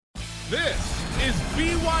This is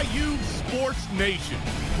BYU Sports Nation,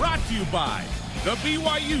 brought to you by the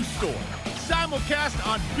BYU Store, simulcast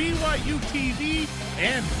on BYU TV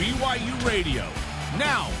and BYU Radio.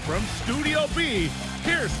 Now, from Studio B,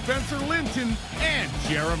 here's Spencer Linton and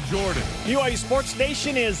Jerem Jordan. BYU Sports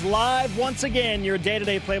Nation is live once again. Your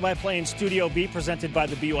day-to-day play-by-play in Studio B, presented by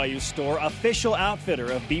the BYU Store, official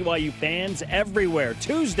outfitter of BYU fans everywhere.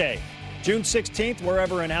 Tuesday, June 16th,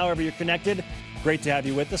 wherever and however you're connected. Great to have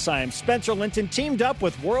you with us. I am Spencer Linton, teamed up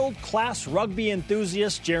with world-class rugby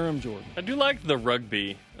enthusiast Jerem Jordan. I do like the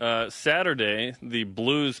rugby. Saturday, the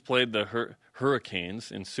Blues played the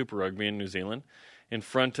Hurricanes in Super Rugby in New Zealand in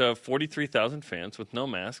front of 43,000 fans with no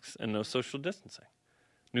masks and no social distancing.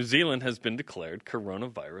 New Zealand has been declared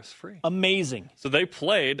coronavirus-free. Amazing. So they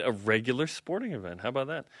played a regular sporting event. How about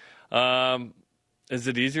that? Is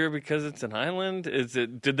it easier because it's an island?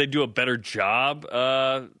 Did they do a better job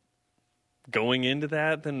going into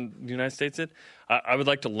that than the United States did? I would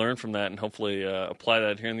like to learn from that and hopefully apply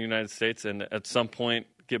that here in the United States and at some point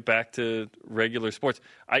get back to regular sports.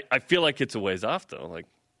 I feel like it's a ways off, though, like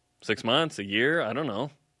 6 months, a year, I don't know.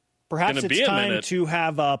 Perhaps it's time to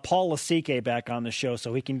have Paul Lasike back on the show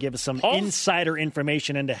so he can give us some insider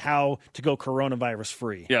information into how to go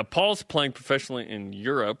coronavirus-free. Yeah, Paul's playing professionally in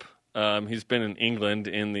Europe. He's been in England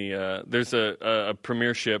in the there's a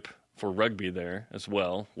premiership for rugby there as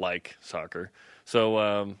well, like soccer.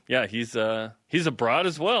 So, yeah, he's abroad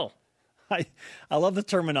as well. I love the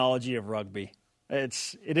terminology of rugby.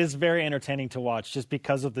 It is very entertaining to watch just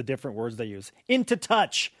because of the different words they use. Into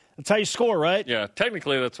touch. That's how you score, right? Yeah,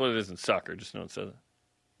 technically that's what it is in soccer. Just no one says it.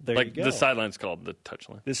 There like you go. The sideline's called the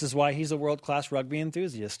touchline. This is why he's a world-class rugby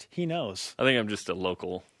enthusiast. He knows. I think I'm just a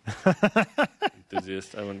local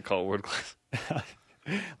enthusiast. I wouldn't call it world-class.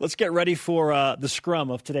 Let's get ready for the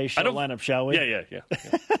scrum of today's show lineup, shall we? Yeah.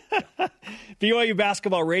 BYU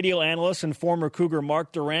basketball radio analyst and former Cougar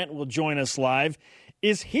Mark Durrant will join us live.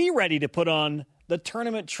 Is he ready to put on the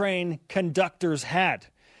tournament train conductor's hat?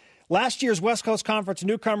 Last year's West Coast Conference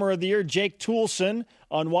Newcomer of the Year, Jake Toolson,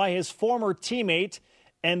 on why his former teammate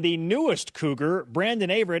and the newest Cougar, Brandon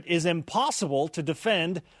Averette, is impossible to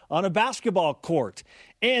defend on a basketball court.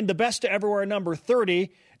 And the best to ever wear number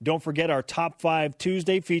 30. Don't forget our Top 5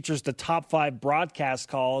 Tuesday features the top 5 broadcast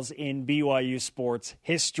calls in BYU sports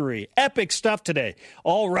history. Epic stuff today.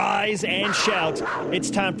 All rise and shout. It's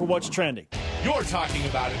time for What's Trending. You're talking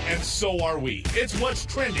about it, and so are we. It's What's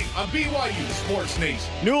Trending on BYU Sports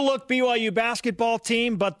Nation. New look BYU basketball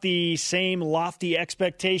team, but the same lofty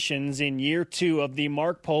expectations in year 2 of the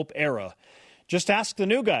Mark Pope era. Just ask the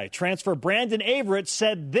new guy. Transfer Brandon Averette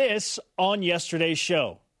said this on yesterday's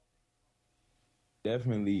show.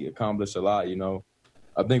 Definitely accomplished a lot,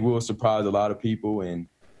 I think we will surprise a lot of people, and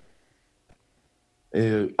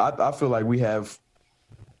I feel like we have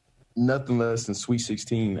nothing less than Sweet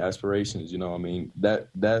 16 aspirations,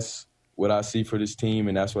 That's what I see for this team,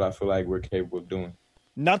 and that's what I feel like we're capable of doing.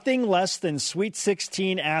 Nothing less than Sweet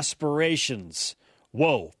 16 aspirations.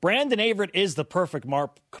 Whoa. Brandon Averette is the perfect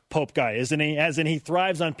Mark Pope guy, isn't he? As in, he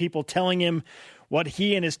thrives on people telling him what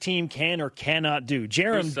he and his team can or cannot do.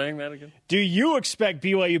 Jerem, saying that again? Do you expect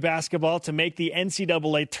BYU basketball to make the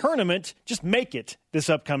NCAA tournament, just make it this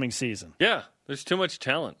upcoming season? Yeah, there's too much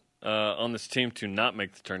talent on this team to not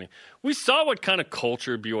make the tourney. We saw what kind of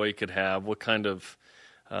culture BYU could have, what kind of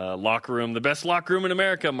locker room, the best locker room in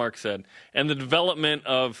America, Mark said, and the development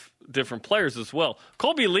of different players as well.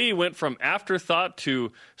 Colby Lee went from afterthought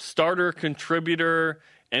to starter, contributor,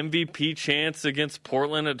 MVP chance against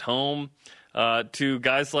Portland at home, to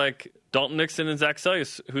guys like Dalton Nixon and Zach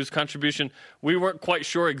Sellius, whose contribution we weren't quite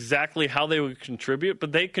sure exactly how they would contribute,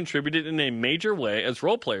 but they contributed in a major way as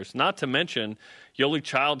role players, not to mention Yoli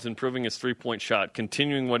Childs improving his three-point shot,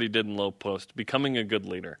 continuing what he did in low post, becoming a good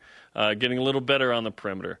leader, getting a little better on the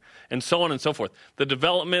perimeter, and so on and so forth. The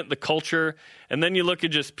development, the culture, and then you look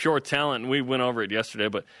at just pure talent, and we went over it yesterday,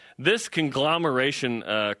 but this conglomeration,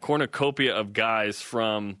 cornucopia of guys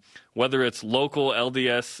from whether it's local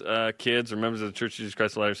LDS kids or members of the Church of Jesus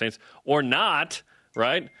Christ of Latter-day Saints or not,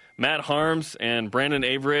 right? Matt Harms and Brandon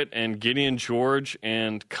Averette and Gideon George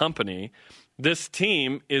and company, this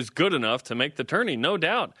team is good enough to make the tourney, no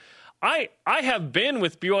doubt. I have been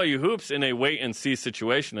with BYU Hoops in a wait-and-see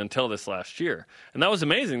situation until this last year, and that was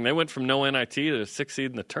amazing. They went from no NIT to a 6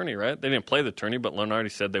 seed in the tourney, right? They didn't play the tourney, but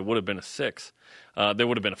Lenardi said they would have been a 6. They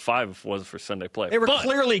would have been a 5 if it wasn't for Sunday play. They were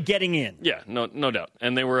clearly getting in. Yeah, no doubt.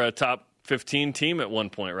 And they were a top 15 team at one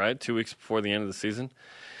point, right? 2 weeks before the end of the season.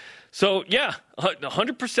 So, yeah,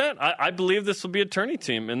 100%. I believe this will be a tourney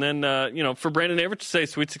team. And then, for Brandon Averette to say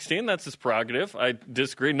Sweet 16, that's his prerogative. I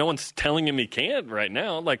disagree. No one's telling him he can't right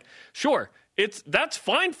now. Like, sure, that's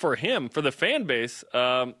fine for him, for the fan base.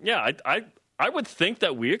 I would think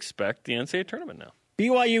that we expect the NCAA tournament now.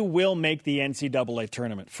 BYU will make the NCAA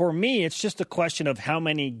tournament. For me, it's just a question of how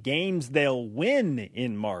many games they'll win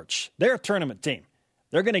in March. They're a tournament team.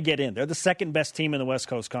 They're going to get in. They're the second best team in the West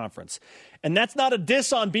Coast Conference. And that's not a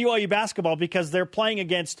diss on BYU basketball because they're playing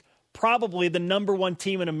against probably the number one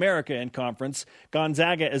team in America in conference.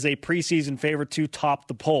 Gonzaga is a preseason favorite to top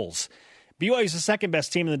the polls. BYU is the second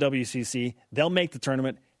best team in the WCC. They'll make the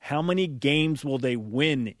tournament. How many games will they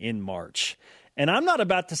win in March? And I'm not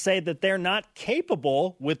about to say that they're not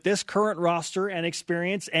capable with this current roster and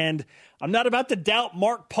experience, and I'm not about to doubt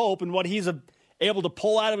Mark Pope and what he's able to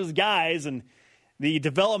pull out of his guys and the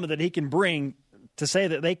development that he can bring to say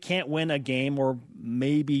that they can't win a game or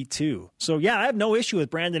maybe two. So, yeah, I have no issue with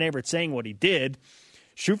Brandon Averette saying what he did.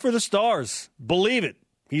 Shoot for the stars. Believe it.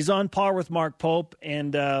 He's on par with Mark Pope,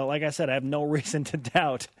 and like I said, I have no reason to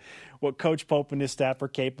doubt what Coach Pope and his staff are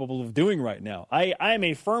capable of doing right now. I am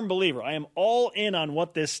a firm believer. I am all in on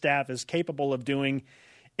what this staff is capable of doing,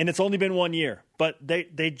 and it's only been 1 year. But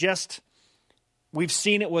they just – we've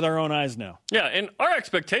seen it with our own eyes now. Yeah, and our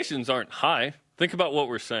expectations aren't high. Think about what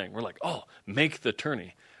we're saying. We're like, make the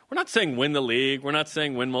tourney. We're not saying win the league. We're not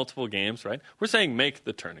saying win multiple games, right? We're saying make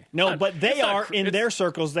the tourney. No, but they are in their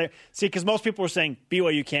circles. See, because most people are saying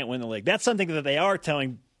BYU can't win the league. That's something that they are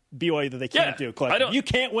telling BYU that they can't do. You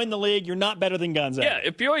can't win the league. You're not better than Gonzaga. Yeah,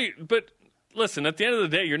 if BYU, but listen, at the end of the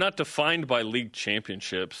day, you're not defined by league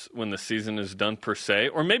championships when the season is done per se.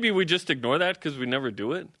 Or maybe we just ignore that because we never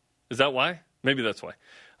do it. Is that why? Maybe that's why.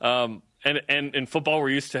 And in football, we're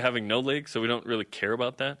used to having no league, so we don't really care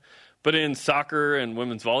about that. But in soccer and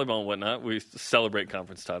women's volleyball and whatnot, we celebrate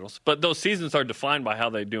conference titles. But those seasons are defined by how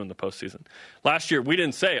they do in the postseason. Last year, we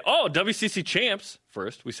didn't say, WCC champs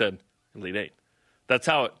first. We said Elite Eight. That's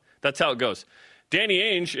how it goes. Danny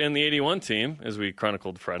Ainge and the 81 team, as we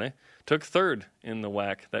chronicled Friday, took third in the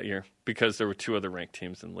WAC that year because there were two other ranked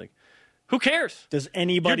teams in the league. Who cares? Does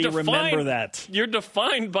anybody remember that? You're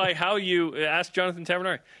defined by how you – ask Jonathan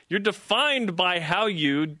Tavernari. You're defined by how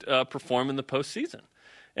you perform in the postseason.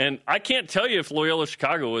 And I can't tell you if Loyola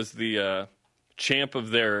Chicago was the champ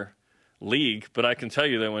of their league, but I can tell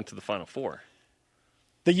you they went to the Final Four.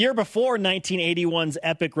 The year before 1981's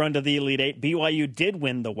epic run to the Elite Eight, BYU did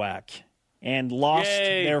win the WAC and lost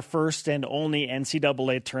their first and only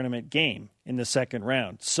NCAA tournament game in the second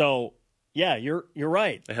round. So, yeah, you're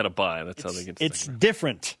right. They had a bye. That's how they get to It's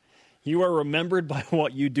different. You are remembered by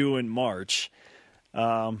what you do in March.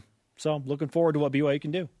 So I'm looking forward to what BYU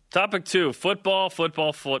can do. Topic 2, football.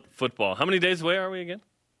 How many days away are we again?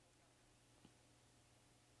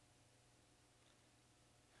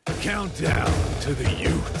 Countdown to the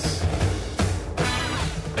Utes.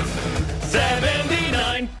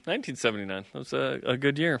 1979. That was a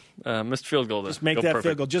good year. Missed field goal there. Just make that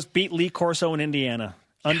field goal. Just beat Lee Corso in Indiana.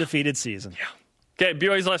 Undefeated season. Yeah. Okay,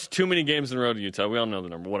 BYU's lost too many games in a row to Utah. We all know the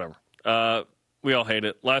number. Whatever. We all hate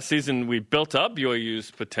it. Last season, we built up BYU's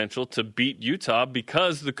potential to beat Utah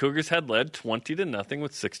because the Cougars had led 20-0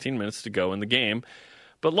 with 16 minutes to go in the game,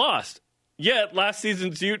 but lost. Yet, last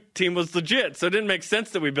season's Ute team was legit, so it didn't make sense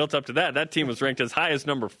that we built up to that. That team was ranked as high as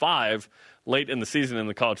number 5 late in the season in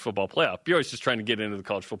the college football playoff. BYU's just trying to get into the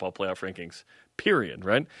college football playoff rankings, period,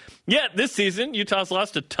 right? Yet, this season, Utah's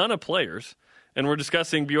lost a ton of players, and we're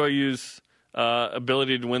discussing BYU's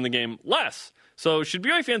ability to win the game less. So should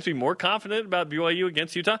BYU fans be more confident about BYU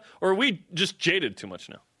against Utah, or are we just jaded too much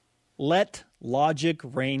now? Let logic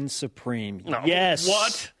reign supreme. No. Yes.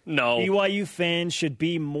 What? No. BYU fans should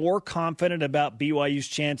be more confident about BYU's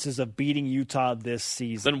chances of beating Utah this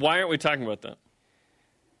season. Then why aren't we talking about that?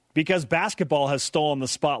 Because basketball has stolen the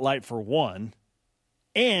spotlight for one,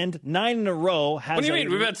 and 9 in a row has What do you mean?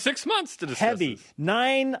 We've had 6 months to discuss this.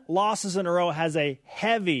 9 losses in a row has a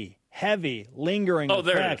heavy lingering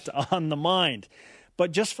effect on the mind.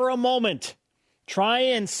 But just for a moment, try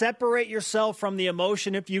and separate yourself from the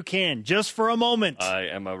emotion if you can. Just for a moment. I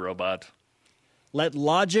am a robot. Let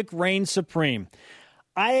logic reign supreme.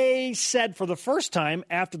 I said for the first time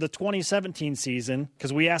after the 2017 season,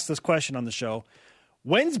 because we asked this question on the show,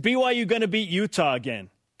 when's BYU going to beat Utah again?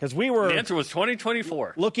 Because the answer was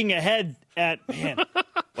 2024. Looking ahead at,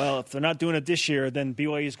 well, if they're not doing it this year, then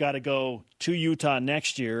BYU's got to go to Utah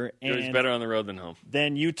next year. And it's better on the road than home.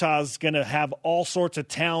 Then Utah's going to have all sorts of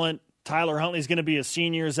talent. Tyler Huntley's going to be a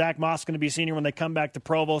senior. Zach Moss is going to be a senior when they come back to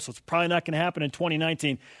Provo, so it's probably not going to happen in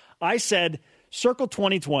 2019. I said circle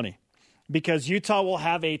 2020 because Utah will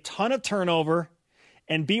have a ton of turnover,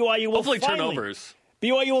 and BYU will turnovers.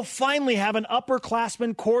 BYU will finally have an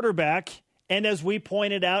upperclassman quarterback. And as we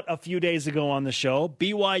pointed out a few days ago on the show,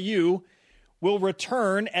 BYU will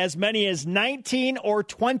return as many as 19 or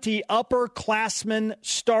 20 upperclassmen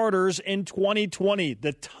starters in 2020.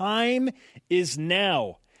 The time is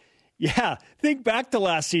now. Yeah, think back to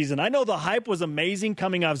last season. I know the hype was amazing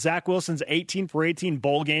coming off Zach Wilson's 18 for 18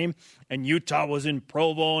 bowl game, and Utah was in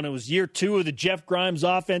Provo, and it was year 2 of the Jeff Grimes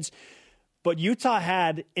offense. But Utah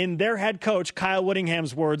had, in their head coach, Kyle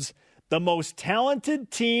Whittingham's words, the most talented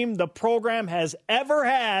team the program has ever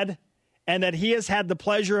had, and that he has had the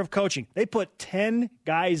pleasure of coaching. They put 10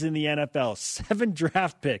 guys in the NFL, 7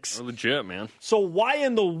 draft picks. They're legit, man. So why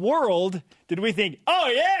in the world did we think, oh,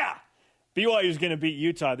 yeah, BYU's going to beat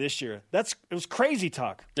Utah this year? It was crazy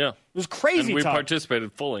talk. Yeah. It was crazy and we talk.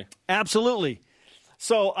 participated fully. Absolutely.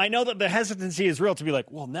 So I know that the hesitancy is real to be like,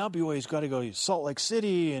 well, now BYU's got to go to Salt Lake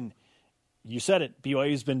City. And you said it,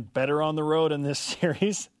 BYU's been better on the road in this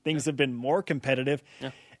series. Things have been more competitive.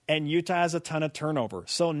 Yeah. And Utah has a ton of turnover.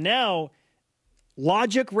 So now,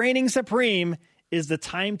 logic reigning supreme is the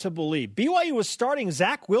time to believe. BYU was starting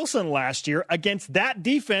Zach Wilson last year against that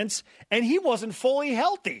defense, and he wasn't fully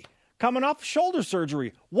healthy, coming off shoulder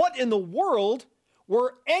surgery. What in the world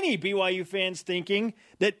were any BYU fans thinking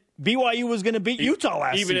that BYU was going to beat Utah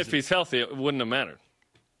last season? Even if he's healthy, it wouldn't have mattered.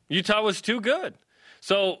 Utah was too good.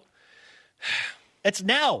 So it's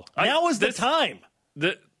now. Now is the time.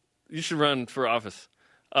 You should run for office.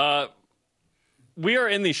 We are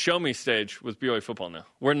in the show me stage with BYU football now.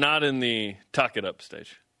 We're not in the talk it up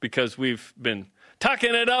stage because we've been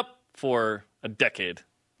talking it up for a decade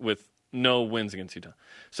with no wins against Utah.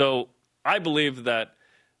 So I believe that,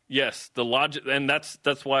 yes, the logic, and that's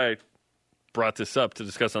why I brought this up to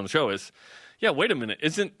discuss on the show is, yeah, wait a minute.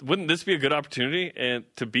 Wouldn't this be a good opportunity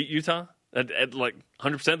to beat Utah? At like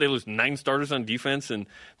 100%, they lose 9 starters on defense, and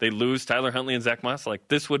they lose Tyler Huntley and Zach Moss. Like,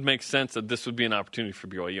 this would make sense that this would be an opportunity for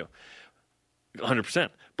BYU. 100%.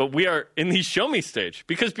 But we are in the show me stage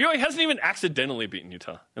because BYU hasn't even accidentally beaten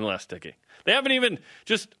Utah in the last decade. They haven't even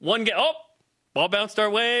just one game. Oh, ball bounced our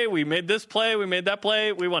way. We made this play. We made that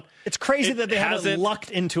play. We won. It's crazy that they haven't lucked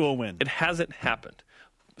into a win. It hasn't happened.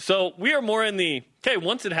 So we are more in the, okay,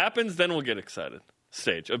 once it happens, then we'll get excited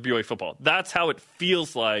stage of BYU football. That's how it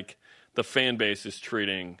feels like the fan base is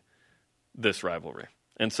treating this rivalry.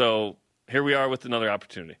 And so here we are with another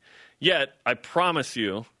opportunity. Yet, I promise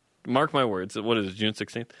you, mark my words, what is it, June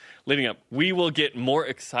 16th? Leading up, we will get more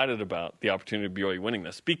excited about the opportunity of BYU winning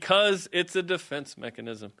this because it's a defense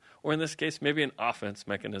mechanism, or in this case, maybe an offense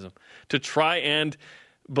mechanism, to try and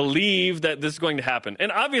believe that this is going to happen.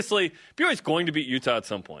 And obviously, BYU is going to beat Utah at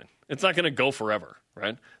some point. It's not going to go forever,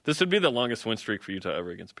 right? This would be the longest win streak for Utah ever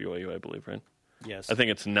against BYU, I believe, right? Yes. I think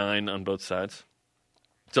it's 9 on both sides.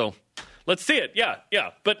 So let's see it. Yeah.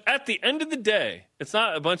 But at the end of the day, it's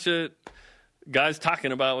not a bunch of guys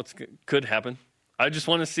talking about what could happen. I just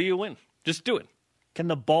want to see you win. Just do it. Can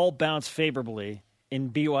the ball bounce favorably in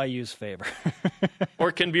BYU's favor?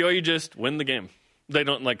 Or can BYU just win the game? They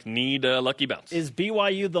don't need a lucky bounce. Is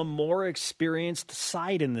BYU the more experienced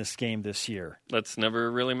side in this game this year? That's never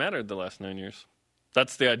really mattered the last 9 years.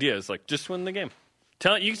 That's the idea, is just win the game.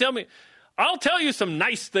 You can tell me. I'll tell you some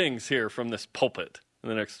nice things here from this pulpit in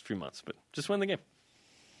the next few months, but just win the game.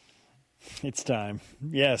 It's time.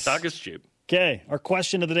 Yes. Talk is cheap. Okay, our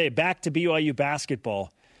question of the day, back to BYU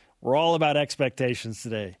basketball. We're all about expectations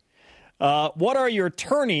today. What are your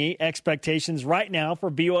tourney expectations right now for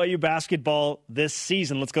BYU basketball this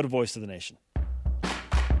season? Let's go to Voice of the Nation.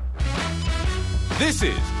 This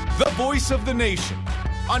is the Voice of the Nation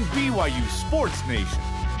on BYU Sports Nation.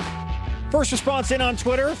 First response in on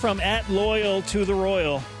Twitter from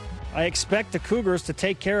 @LoyalToTheRoyal. I expect the Cougars to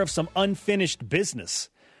take care of some unfinished business.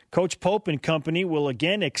 Coach Pope and company will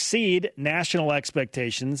again exceed national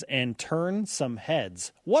expectations and turn some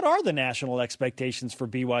heads. What are the national expectations for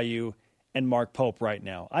BYU and Mark Pope right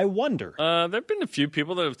now? I wonder. There have been a few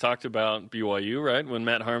people that have talked about BYU, right? When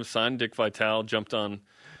Matt Harms signed, Dick Vitale jumped on.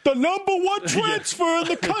 The number one transfer in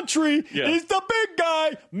the country is the big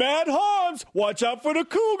guy, Matt Harms. Watch out for the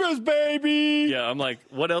Cougars, baby. Yeah, I'm like,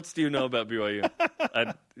 what else do you know about BYU?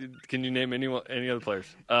 Can you name any other players?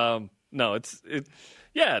 No,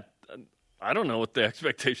 yeah, I don't know what the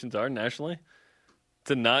expectations are nationally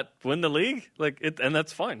to not win the league, and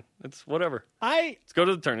that's fine. It's whatever. Let's go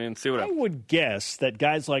to the tournament and see what happens. I would guess that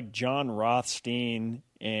guys like John Rothstein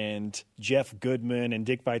and Jeff Goodman and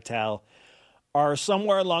Dick Vitale are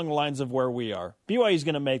somewhere along the lines of where we are. BYU is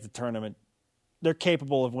going to make the tournament. They're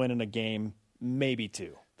capable of winning a game, maybe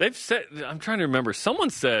 2. They've said, I'm trying to remember,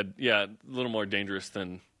 someone said, yeah, a little more dangerous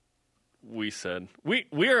than we said. We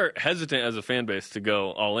are hesitant as a fan base to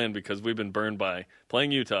go all in because we've been burned by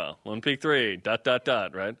playing Utah, Lone Peak 3, ...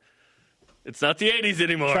 right? It's not the 80s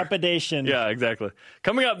anymore. Trepidation. Yeah, exactly.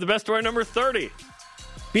 Coming up, the best story number 30.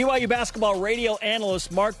 BYU basketball radio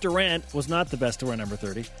analyst Mark Durrant was not the best story number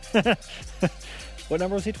 30. What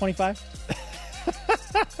number was he, 25?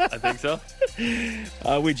 I think so.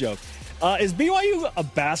 We joke. Is BYU a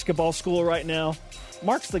basketball school right now?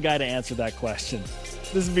 Mark's the guy to answer that question.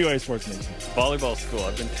 This is BYU Sports Nation. Volleyball school.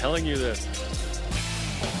 I've been telling you this.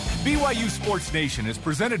 BYU Sports Nation is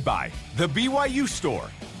presented by The BYU Store,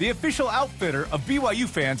 the official outfitter of BYU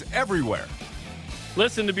fans everywhere.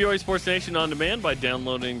 Listen to BYU Sports Nation on demand by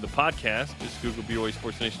downloading the podcast. Just Google BYU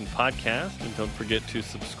Sports Nation podcast, and don't forget to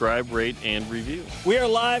subscribe, rate, and review. We are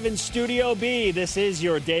live in Studio B. This is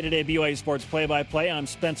your day-to-day BYU Sports play-by-play. I'm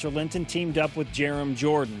Spencer Linton, teamed up with Jerem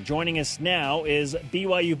Jordan. Joining us now is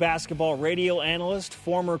BYU basketball radio analyst,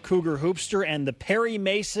 former Cougar hoopster, and the Perry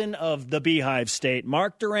Mason of the Beehive State.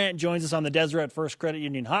 Mark Durrant joins us on the Deseret First Credit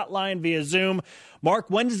Union hotline via Zoom. Mark,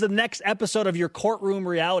 when does the next episode of your courtroom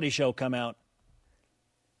reality show come out?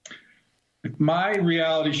 My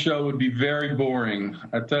reality show would be very boring.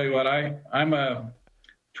 I tell you what, I'm a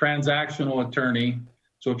transactional attorney.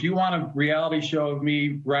 So if you want a reality show of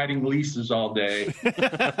me writing leases all day,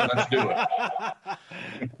 let's do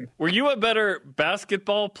it. Were you a better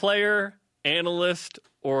basketball player, analyst,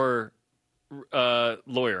 or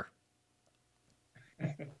lawyer?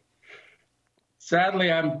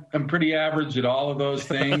 Sadly, I'm pretty average at all of those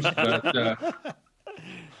things, but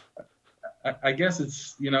I guess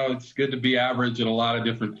it's good to be average at a lot of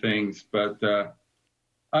different things. But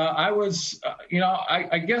I was,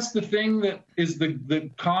 I guess the thing that is the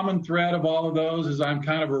common thread of all of those is I'm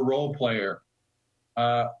kind of a role player.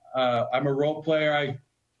 I'm a role player. I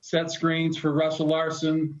set screens for Russell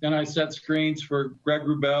Larson, then I set screens for Greg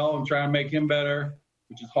Wrubell and try and make him better,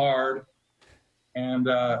 which is hard. And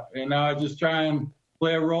now I just try and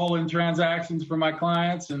play a role in transactions for my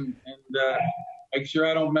clients and make sure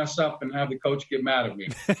I don't mess up and have the coach get mad at me.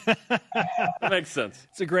 That makes sense.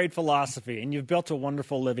 It's a great philosophy, and you've built a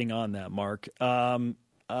wonderful living on that, Mark.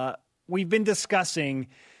 We've been discussing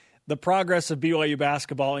the progress of BYU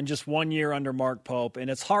basketball in just 1 year under Mark Pope, and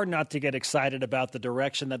it's hard not to get excited about the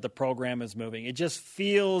direction that the program is moving. It just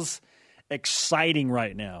feels exciting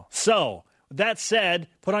right now. So, with that said,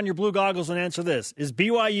 put on your blue goggles and answer this. Is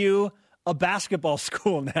BYU a basketball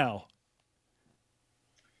school now?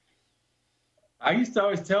 I used to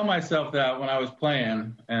always tell myself that when I was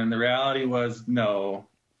playing, and the reality was no.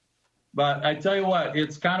 But I tell you what,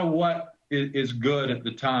 it's kind of what is good at the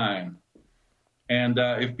time. And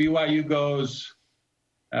if BYU is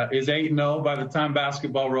 8-0, by the time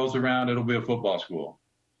basketball rolls around, it'll be a football school.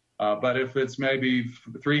 But if it's maybe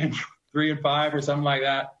 3-5 or something like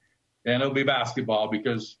that, then it'll be basketball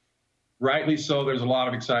because rightly so, there's a lot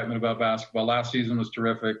of excitement about basketball. Last season was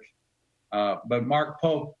terrific. But Mark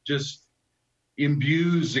Pope just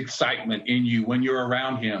imbues excitement in you when you're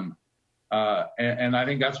around him. And I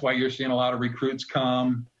think that's why you're seeing a lot of recruits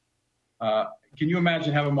come. Can you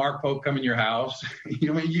imagine having Mark Pope come in your house?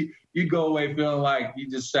 You'd go away feeling like you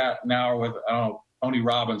just sat an hour with, I don't know, Tony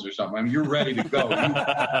Robbins or something. I mean, you're ready to go. You want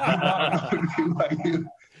to go to BYU.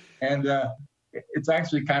 And it's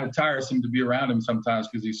actually kind of tiresome to be around him sometimes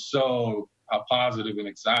because he's so positive and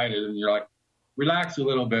excited. And you're like, relax a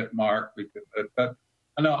little bit, Mark. But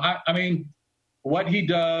I mean, what he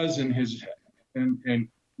does and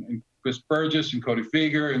Chris Burgess and Cody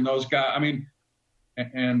Feger and those guys, I mean,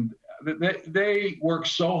 and they work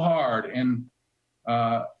so hard, and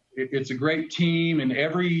it's a great team. And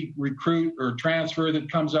every recruit or transfer that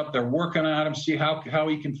comes up, they're working on him, see how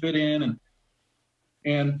he can fit in.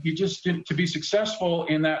 And you just, to be successful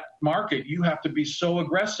in that market, you have to be so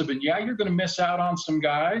aggressive. And yeah, you're going to miss out on some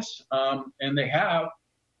guys, and they have.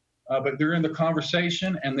 But they're in the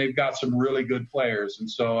conversation, and they've got some really good players. And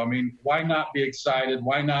so, I mean, why not be excited?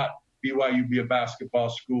 Why not BYU be a basketball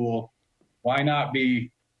school? Why not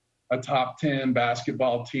be a top 10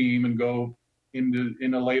 basketball team and go in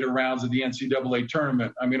the later rounds of the NCAA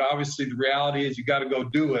tournament? I mean, obviously, the reality is you got to go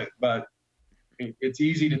do it. But it's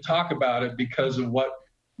easy to talk about it because of what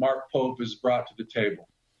Mark Pope has brought to the table.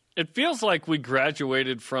 It feels like we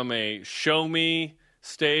graduated from a show me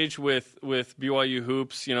stage with BYU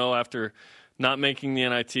hoops, after not making the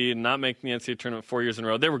NIT and not making the NCAA tournament 4 years in a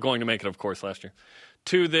row. They were going to make it, of course, last year.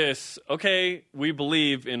 To this, okay, we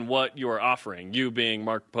believe in what you are offering, you being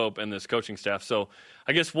Mark Pope and this coaching staff. So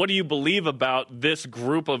I guess what do you believe about this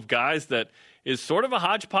group of guys that is sort of a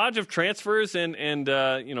hodgepodge of transfers and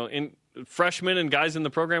in freshmen and guys in the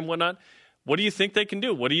program and whatnot? What do you think they can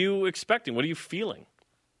do? What are you expecting? What are you feeling?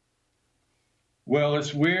 Well,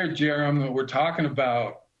 it's weird, Jerem, that we're talking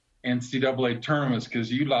about NCAA tournaments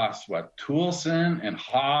because you lost, Toulson and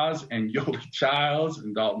Haas and Yogi Childs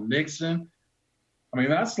and Dalton Nixon. I mean,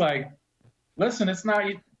 that's like, listen, it's not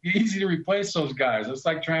easy to replace those guys. It's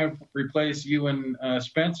like trying to replace you and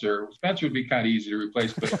Spencer. Spencer would be kind of easy to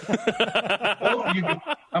replace, but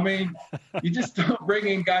you just don't bring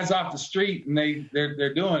in guys off the street and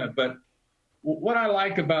they're doing it. But what I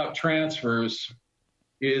like about transfers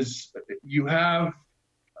is you have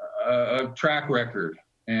a track record.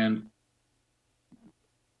 And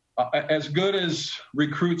as good as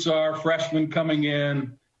recruits are, freshmen coming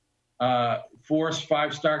in, 4-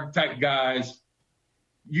 5-star type guys,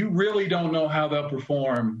 you really don't know how they'll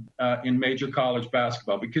perform in major college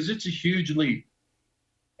basketball because it's a huge leap.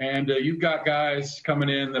 And you've got guys coming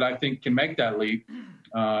in that I think can make that leap.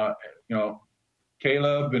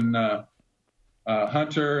 Caleb and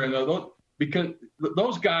Hunter, and because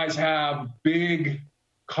those guys have big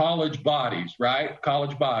college bodies, right?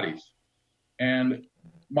 College bodies. And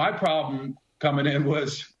my problem coming in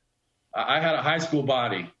was I had a high school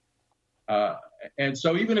body. And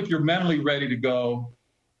so even if you're mentally ready to go,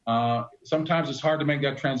 sometimes it's hard to make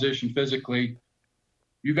that transition physically.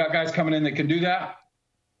 You got guys coming in that can do that.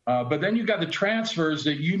 But then you got the transfers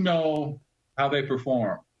that you know how they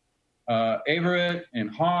perform. Averett and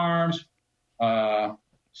Harms,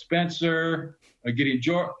 Spencer, Gideon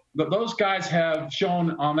George. Those guys have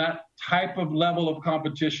shown on that type of level of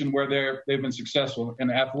competition where they've been successful.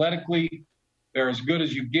 And athletically, they're as good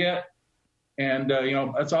as you get. And,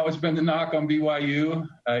 that's always been the knock on BYU.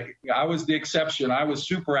 I was the exception. I was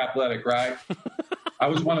super athletic, right? I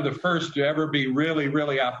was one of the first to ever be really,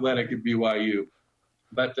 really athletic at BYU.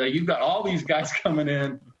 But you've got all these guys coming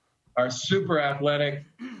in are super athletic.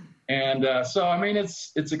 And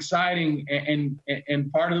it's exciting.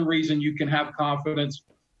 And part of the reason you can have confidence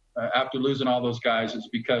after losing all those guys is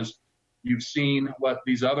because you've seen what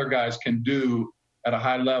these other guys can do at a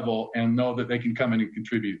high level and know that they can come in and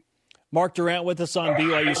contribute. Mark Durrant with us on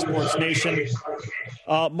BYU Sports Nation.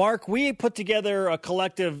 Mark, we put together a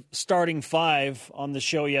collective starting five on the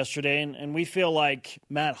show yesterday, and we feel like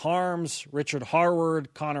Matt Harms, Richard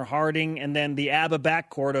Harward, Connor Harding, and then the ABBA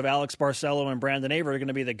backcourt of Alex Barcelo and Brandon Averett are going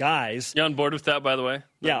to be the guys. You on board with that, by the way?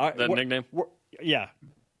 Yeah. That nickname? Yeah.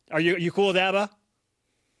 Are you cool with ABBA?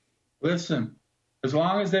 Listen, as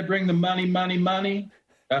long as they bring the money,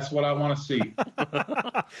 that's what I want to see.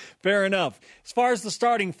 Fair enough. As far as the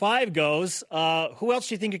starting five goes, who else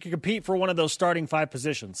do you think could compete for one of those starting five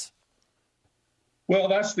positions? Well,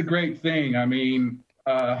 that's the great thing. I mean,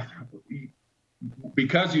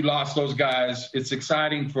 because you lost those guys, it's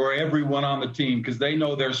exciting for everyone on the team because they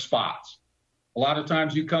know there's spots. A lot of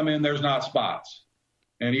times you come in, there's not spots.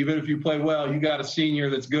 And even if you play well, you got a senior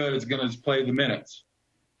that's good, it's going to play the minutes.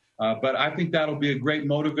 But I think that'll be a great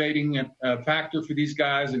motivating factor for these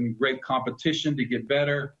guys and great competition to get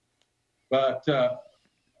better. But,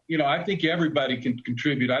 I think everybody can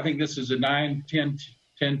contribute. I think this is a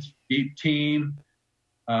 9-10 deep team,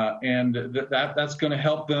 and that's going to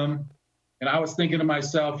help them. And I was thinking to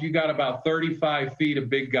myself, you got about 35 feet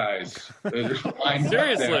of big guys.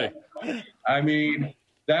 Seriously? I mean,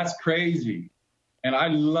 that's crazy. And I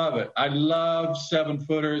love it. I love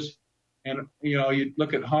 7-footers. And, you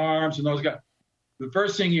look at Harms and those guys. The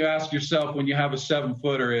first thing you ask yourself when you have a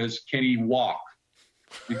 7-footer is, can he walk?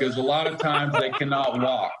 Because a lot of times they cannot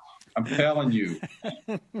walk. I'm telling you.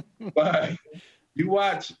 But you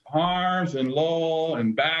watch Harms and Lowell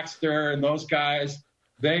and Baxter and those guys,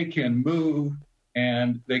 they can move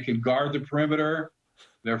and they can guard the perimeter.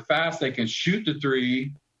 They're fast. They can shoot the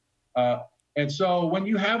three. And so when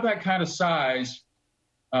you have that kind of size,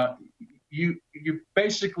 you're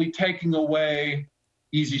basically taking away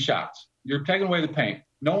easy shots. You're taking away the paint.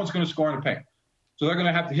 No one's going to score in the paint. So they're going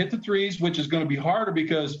to have to hit the threes, which is going to be harder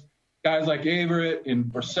because guys like Averett and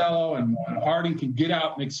Barcelo and Harding can get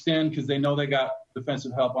out and extend because they know they got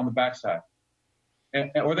defensive help on the backside.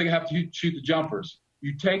 Or they have to shoot the jumpers.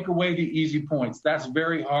 You take away the easy points. That's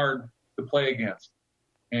very hard to play against.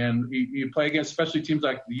 And you play against especially teams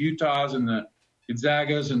like the Utahs and the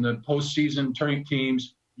Gonzagas and the postseason turning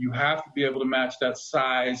teams. You have to be able to match that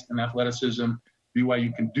size and athleticism.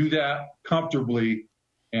 BYU can do that comfortably,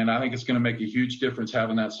 and I think it's going to make a huge difference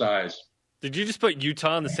having that size. Did you just put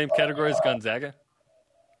Utah in the same category as Gonzaga?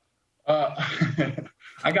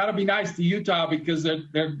 I got to be nice to Utah because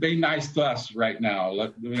they're being nice to us right now.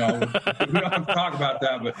 We don't have to talk about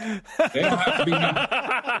that, but they don't have to be nice.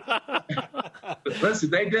 But listen,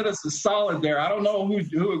 they did us a solid there. I don't know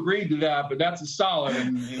who agreed to that, but that's a solid.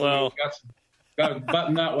 And well, got to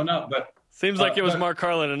button that one up. But seems like it was Mark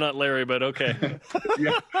Carlin and not Larry, but okay.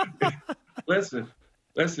 Yeah. Listen.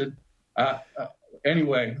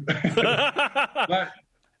 anyway, but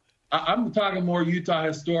I'm talking more Utah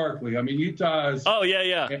historically. I mean, Utah is. Oh,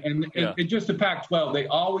 yeah. And just the Pac-12, they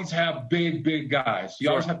always have big guys. You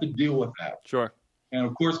always have to deal with that. Sure. And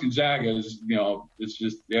of course, Gonzaga is, it's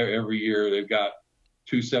just every year they've got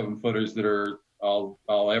 2 7-footers that are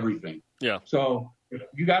all everything. Yeah. So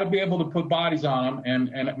you got to be able to put bodies on them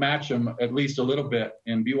and match them at least a little bit.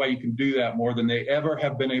 And BYU can do that more than they ever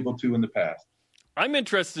have been able to in the past. I'm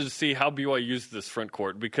interested to see how BYU uses this front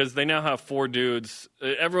court because they now have 4 dudes.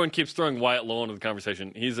 Everyone keeps throwing Wyatt Lowe into the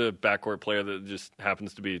conversation. He's a backcourt player that just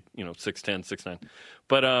happens to be, 6'10", 6'9".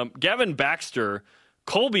 But Gavin Baxter,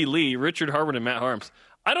 Colby Lee, Richard Harwood, and Matt Harms,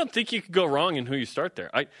 I don't think you could go wrong in who you start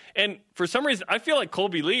there. And for some reason, I feel like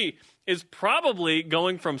Colby Lee is probably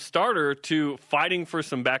going from starter to fighting for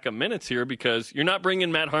some backup minutes here because you're not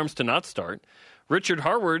bringing Matt Harms to not start. Richard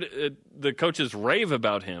Harwood, the coaches rave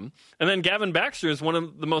about him. And then Gavin Baxter is one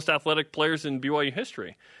of the most athletic players in BYU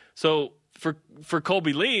history. So for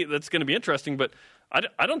Colby Lee, that's going to be interesting. But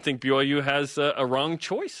I don't think BYU has a wrong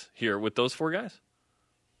choice here with those 4 guys.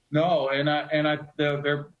 No,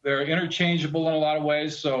 they're interchangeable in a lot of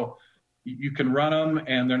ways. So you can run them,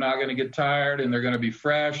 and they're not going to get tired, and they're going to be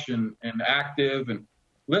fresh and active. And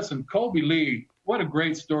listen, Colby Lee, what a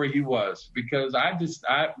great story he was because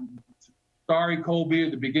sorry, Colby,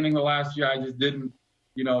 at the beginning of last year, I just didn't,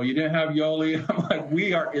 you didn't have Yoli. I'm like,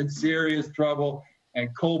 we are in serious trouble. And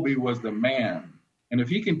Colby was the man. And if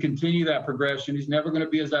he can continue that progression, he's never going to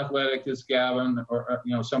be as athletic as Gavin or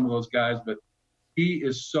some of those guys, but he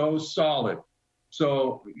is so solid.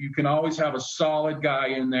 So you can always have a solid guy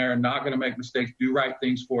in there, not going to make mistakes, do right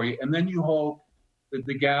things for you. And then you hope that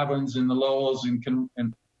the Gavins and the Lowells and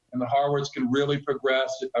the Harwards can really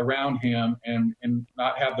progress around him and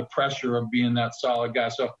not have the pressure of being that solid guy.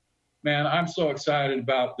 So, man, I'm so excited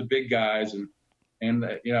about the big guys.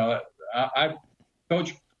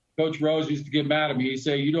 Coach Rose used to get mad at me. He'd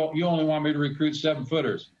say, you only want me to recruit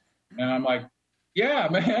 7-footers. And I'm like, yeah,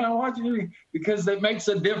 man, I want you to, because it makes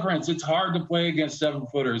a difference. It's hard to play against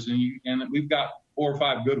 7-footers, and we've got 4 or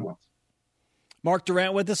 5 good ones. Mark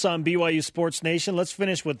Durrant with us on BYU Sports Nation. Let's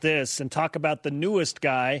finish with this and talk about the newest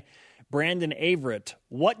guy, Brandon Averett.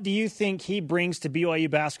 What do you think he brings to BYU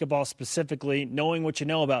basketball specifically, knowing what you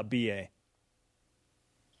know about BA?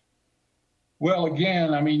 Well,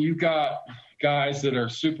 again, I mean, you've got guys that are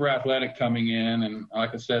super athletic coming in, and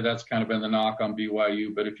like I said, that's kind of been the knock on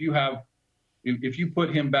BYU. But if you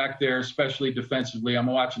put him back there, especially defensively, I'm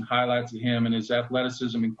watching highlights of him and his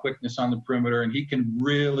athleticism and quickness on the perimeter, and he can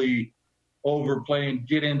really overplay and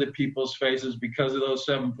get into people's faces because of those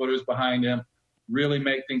 7-footers behind him, really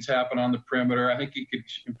make things happen on the perimeter. I think he could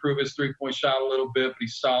improve his 3-point shot a little bit, but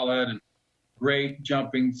he's solid and great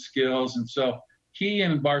jumping skills. And so he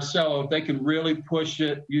and Barcelo, if they can really push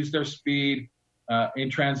it, use their speed in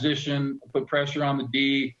transition, put pressure on the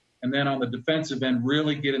D, and then on the defensive end,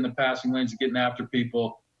 really get in the passing lanes and getting after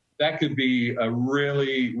people, that could be a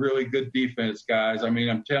really, really good defense, guys. I mean,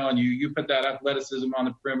 I'm telling you, you put that athleticism on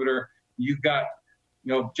the perimeter, you've got,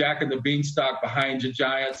 Jack and the Beanstalk behind you,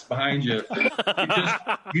 Giants behind you.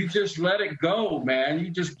 You just let it go, man.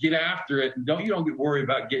 You just get after it. And you don't get worried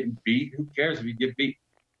about getting beat. Who cares if you get beat?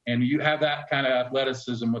 And you have that kind of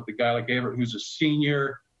athleticism with the guy like Averett, who's a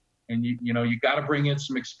senior. And, you got to bring in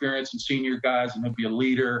some experience and senior guys, and he'll be a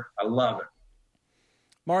leader. I love it.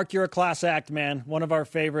 Mark, you're a class act, man. One of our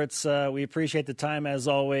favorites. We appreciate the time, as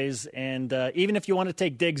always. And even if you want to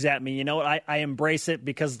take digs at me, you know what? I embrace it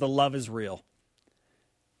because the love is real.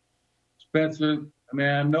 Spencer,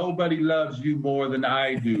 man, nobody loves you more than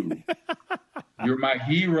I do. You're my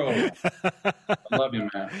hero. I love you,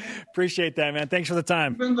 man. Appreciate that, man. Thanks for the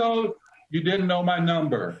time. Even though you didn't know my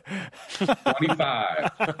number,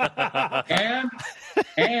 25.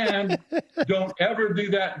 And don't ever do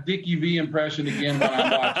that Dickie V impression again when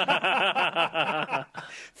I'm watching.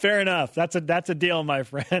 Fair enough. That's a deal, my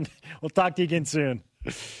friend. We'll talk to you again soon.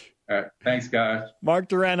 All right. Thanks, guys. Mark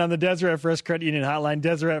Durrant on the Deseret First Credit Union Hotline.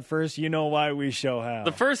 Deseret First, you know why, we show how.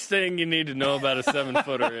 The first thing you need to know about a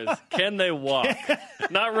 7-footer is, can they walk?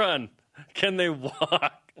 Not run. Can they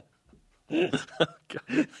walk? The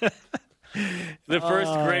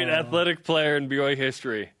first great athletic player in BYU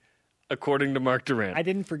history, according to Mark Durrant. I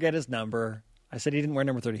didn't forget his number. I said he didn't wear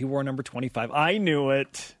number 30. He wore number 25. I knew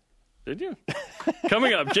it. Did you?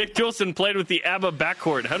 Coming up, Jake Toolson played with the ABBA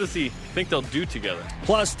backcourt. How does he think they'll do together?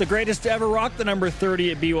 Plus, the greatest to ever rock the number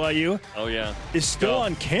 30 at BYU. Oh, yeah. Is still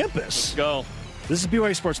on campus. Let's go. This is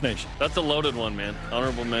BYU Sports Nation. That's a loaded one, man.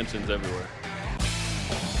 Honorable mentions everywhere.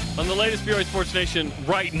 On the latest BYU Sports Nation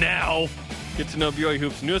right now, get to know BYU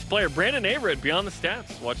Hoops' newest player, Brandon Averett, Beyond the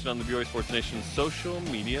Stats. Watch it on the BYU Sports Nation social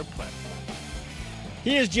media platform.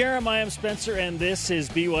 He is Jeremiah Spencer, and this is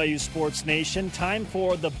BYU Sports Nation. Time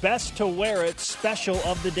for the Best to Wear It special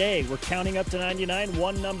of the day. We're counting up to 99,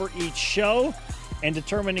 one number each show, and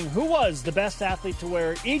determining who was the best athlete to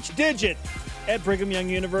wear each digit at Brigham Young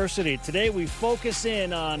University. Today we focus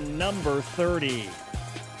in on number 30.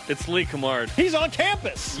 It's Lee Cummard. He's on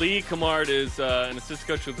campus. Lee Cummard is an assistant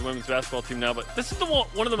coach with the women's basketball team now, but this is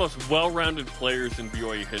one of the most well-rounded players in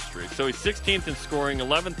BYU history. So he's 16th in scoring,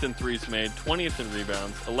 11th in threes made, 20th in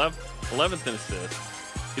rebounds, 11th in assists.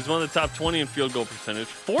 He's one of the top 20 in field goal percentage,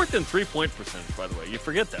 4th in three-point percentage, by the way. You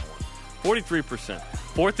forget that one. 43%.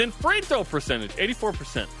 4th in free throw percentage,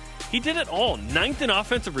 84%. He did it all. 9th in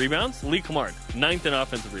offensive rebounds, Lee Cummard, 9th in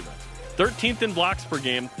offensive rebounds. 13th in blocks per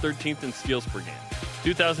game, 13th in steals per game.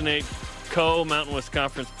 2008 Co-Mountain West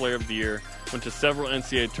Conference Player of the Year, went to several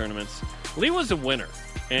NCAA tournaments. Lee was a winner,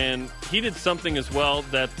 and he did something as well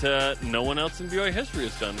that no one else in BYU history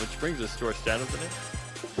has done, which brings us to our stat of the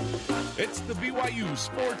day. It's the BYU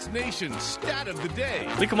Sports Nation stat of the day.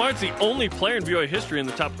 Lee Cummard's the only player in BYU history in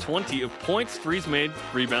the top 20 of points, threes made,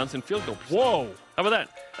 rebounds, and field goal percentage. Whoa. How about that?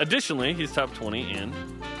 Additionally, he's top 20 in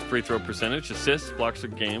free throw percentage, assists, blocks per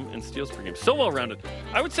game, and steals per game. So well-rounded.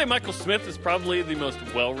 I would say Michael Smith is probably the most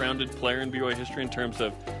well-rounded player in BYU history in terms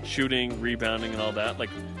of shooting, rebounding, and all that. Like,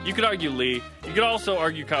 you could argue Lee. You could also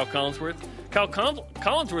argue Kyle Collinsworth. Kyle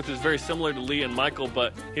Collinsworth is very similar to Lee and Michael,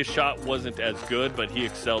 but his shot wasn't as good, but he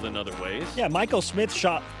excelled in other ways. Yeah, Michael Smith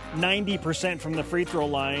shot 90% from the free throw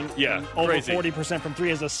line. Yeah, over crazy. 40% from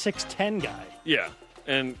three as a 6'10 guy. Yeah.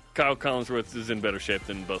 And Kyle Collinsworth is in better shape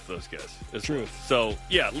than both those guys. True. So,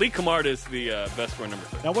 yeah, Lee Cummard is the best for number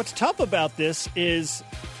 30. Now, what's tough about this is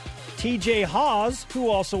TJ Haws, who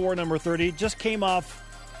also wore number 30, just came off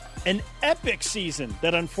an epic season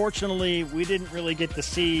that unfortunately we didn't really get to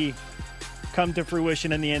see come to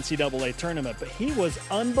fruition in the NCAA tournament. But he was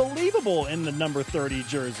unbelievable in the number 30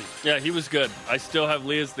 jersey. Yeah, he was good. I still have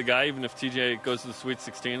Lee as the guy, even if TJ goes to the Sweet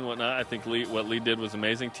 16 and whatnot. I think what Lee did was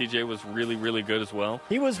amazing. TJ was really, really good as well.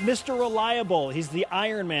 He was Mr. Reliable. He's the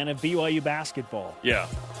Iron Man of BYU basketball. Yeah.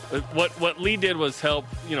 What Lee did was help,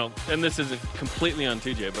 and this isn't completely on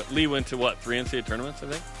TJ, but Lee went to, 3 NCAA tournaments, I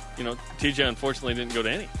think? TJ unfortunately didn't go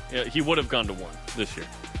to any. He would have gone to one this year.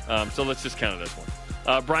 So let's just count it as one.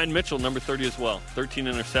 Brian Mitchell, number 30 as well. 13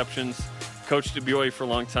 interceptions. Coached at BYU for a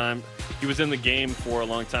long time. He was in the game for a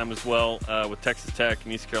long time as well with Texas Tech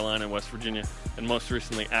and East Carolina and West Virginia, and most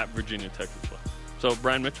recently at Virginia Tech as well. So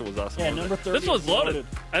Brian Mitchell was awesome. Yeah, number 30. This was loaded.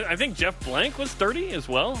 I think Jeff Blank was 30 as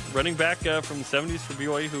well, running back from the 70s for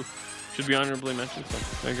BYU, who should be honorably mentioned. So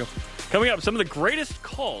there you go. Coming up, some of the greatest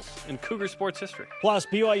calls in Cougar sports history. Plus,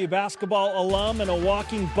 BYU basketball alum and a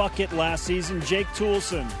walking bucket last season, Jake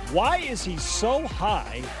Toolson. Why is he so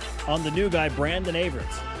high on the new guy, Brandon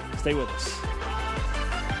Averett? Stay with us.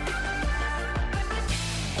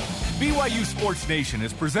 BYU Sports Nation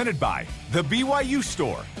is presented by The BYU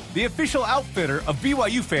Store, the official outfitter of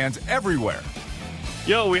BYU fans everywhere.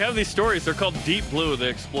 Yo, we have these stories. They're called Deep Blue. They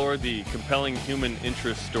explore the compelling human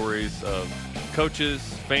interest stories of coaches,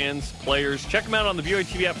 fans, players. Check them out on the BYU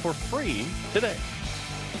TV app for free today.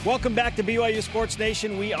 Welcome back to BYU Sports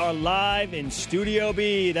Nation. We are live in Studio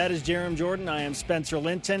B. That is Jerem Jordan. I am Spencer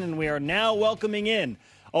Linton, and we are now welcoming in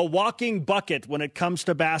a walking bucket when it comes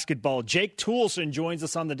to basketball. Jake Toolson joins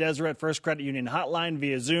us on the Deseret First Credit Union hotline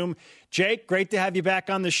via Zoom. Jake, great to have you back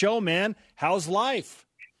on the show, man. How's life?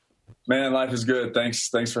 Man, life is good. Thanks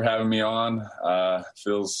for having me on.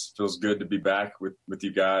 Feels good to be back with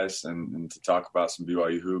you guys and to talk about some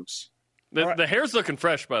BYU hoops. The hair's looking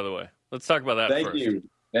fresh, by the way. Let's talk about that first.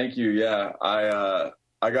 Thank you. Yeah, I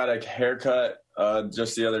got a haircut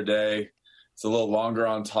just the other day. It's a little longer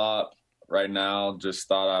on top right now. Just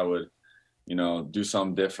thought I would, do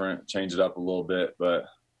something different, change it up a little bit, but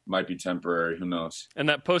might be temporary. Who knows? And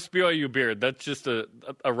that post-BYU beard, that's just a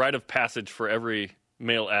rite of passage for every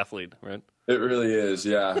male athlete, right? It really is,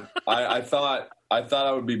 yeah. I thought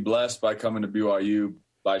I would be blessed by coming to BYU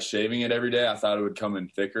by shaving it every day. I thought it would come in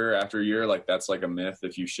thicker after a year. Like, that's like a myth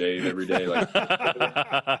if you shave every day. Like,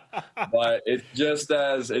 but it's just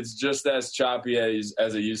as choppy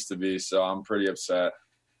as it used to be. So I'm pretty upset.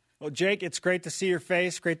 Well, Jake, it's great to see your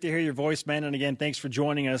face. Great to hear your voice, man. And again, thanks for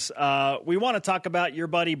joining us. We want to talk about your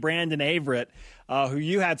buddy Brandon Averett, who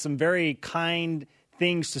you had some very kind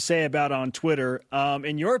things to say about on Twitter.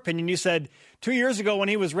 In your opinion, you said 2 years ago when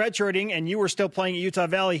he was redshirting and you were still playing at Utah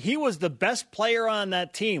Valley, he was the best player on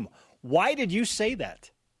that team. Why did you say that?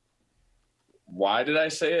 Why did I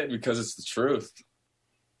say it? Because it's the truth.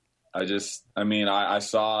 I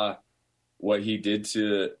saw what he did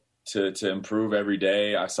to improve every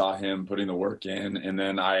day. I saw him putting the work in, and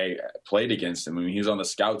then I played against him. I mean, he was on the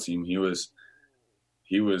scout team. He was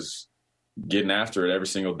He was getting after it every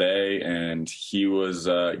single day, and he was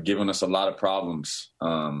giving us a lot of problems.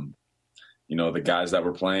 The guys that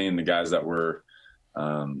were playing, the guys that were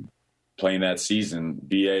playing that season,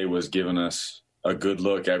 BA was giving us a good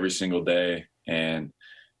look every single day, and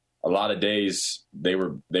a lot of days they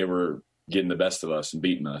were getting the best of us and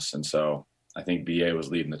beating us, and so I think BA was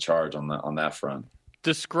leading the charge on that front.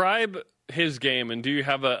 Describe his game, and do you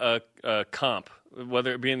have a comp,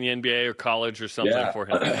 whether it be in the NBA or college or something for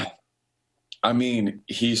him? I mean,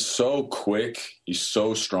 he's so quick. He's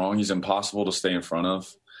so strong. He's impossible to stay in front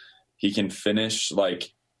of. He can finish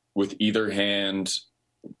like with either hand,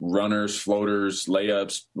 runners, floaters,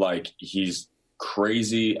 layups. Like, he's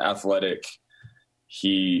crazy athletic.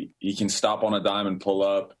 He can stop on a dime and pull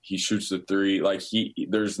up. He shoots the three. Like,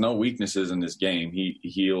 there's no weaknesses in this game.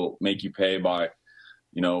 He'll make you pay by,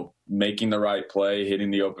 making the right play,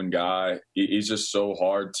 hitting the open guy. He's just so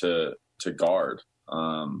hard to guard.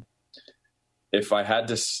 If I had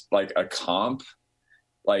to, like, a comp,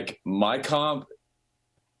 like, my comp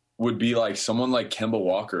would be like someone like Kemba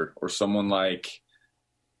Walker or someone like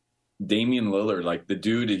Damian Lillard. Like, the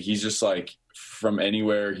dude, he's just like, from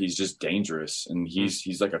anywhere, he's just dangerous, and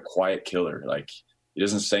he's like a quiet killer. Like, he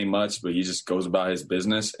doesn't say much, but he just goes about his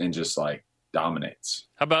business and just like dominates.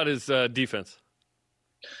 How about his defense?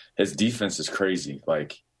 His defense is crazy.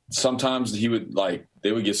 Like, sometimes they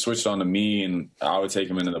would get switched on to me, and I would take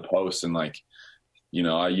him into the post, and like,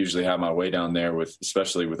 I usually have my way down there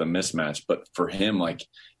especially with a mismatch. But for him, like,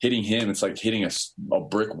 hitting him, it's like hitting a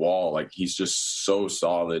brick wall. Like, he's just so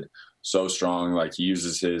solid, so strong. Like, he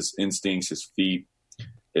uses his instincts, his feet,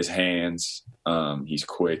 his hands. He's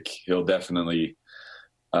quick. He'll definitely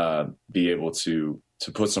be able to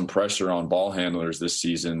put some pressure on ball handlers this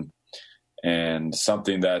season. And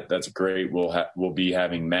something that's great, we'll be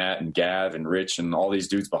having Matt and Gav and Rich and all these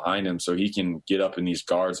dudes behind him, so he can get up in these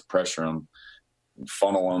guards, pressure them,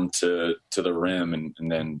 funnel them to the rim,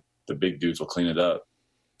 and then the big dudes will clean it up.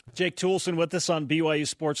 Jake Toolson with us on BYU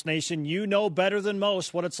Sports Nation. You know better than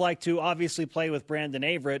most what it's like to obviously play with Brandon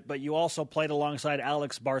Averette, but you also played alongside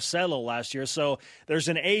Alex Barcelo last year. So there's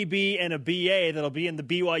an AB and a BA that'll be in the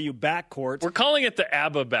BYU backcourt. We're calling it the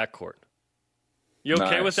ABBA backcourt. You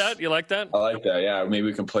okay with that? You like that? I like that, yeah. Maybe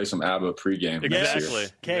we can play some ABBA pregame. Exactly.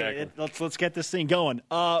 Okay, let's get this thing going.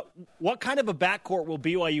 What kind of a backcourt will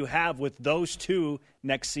BYU have with those two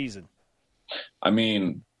next season? I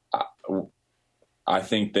mean, I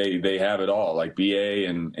think they have it all. Like, BA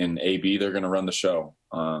and AB, they're going to run the show.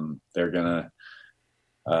 The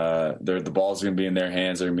ball's going to be in their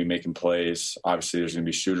hands. They're going to be making plays. Obviously, there's going to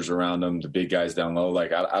be shooters around them. The big guys down low.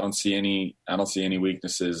 Like, I don't see any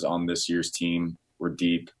weaknesses on this year's team. We're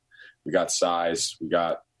deep. We got size. We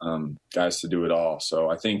got guys to do it all.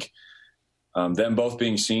 So I think them both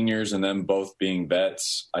being seniors and them both being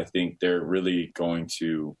vets, I think they're really going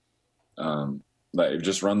to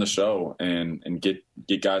just run the show and get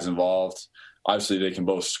guys involved. Obviously, they can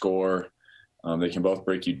both score. They can both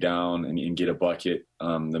break you down and get a bucket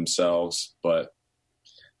themselves. But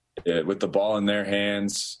with the ball in their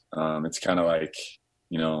hands, it's kind of like,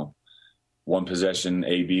 one possession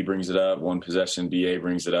AB brings it up, one possession BA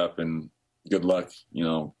brings it up, and good luck,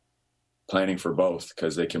 planning for both,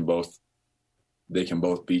 because they can both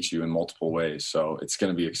beat you in multiple ways. So it's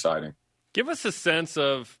going to be exciting. Give us a sense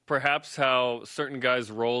of perhaps how certain guys'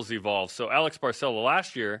 roles evolve. So Alex Barcelo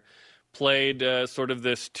last year played sort of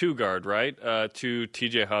this two guard, right, to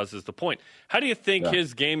TJ Haws as the point. How do you think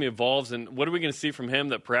his game evolves, and what are we going to see from him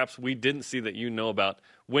that perhaps we didn't see that about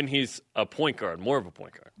when he's a point guard, more of a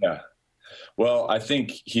point guard? Yeah. Well, I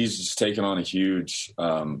think he's just taken on a huge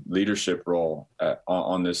leadership role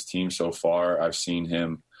on this team so far. I've seen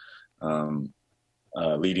him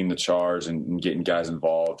leading the charge and getting guys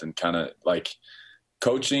involved and kind of like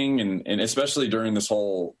coaching and especially during this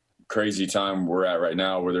whole crazy time we're at right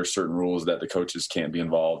now where there's certain rules that the coaches can't be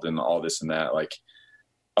involved in, all this and that. Like,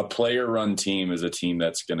 a player-run team is a team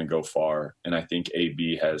that's going to go far, and I think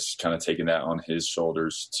AB has kind of taken that on his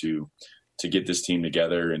shoulders to get this team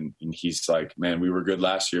together. And he's like, man, we were good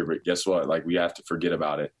last year, but guess what? Like, we have to forget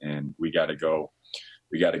about it, and we got to go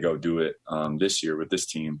do it this year with this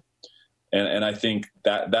team. And I think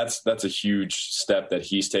that's a huge step that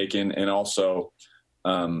he's taken. And also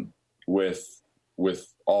with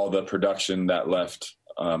all the production that left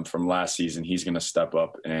from last season, he's going to step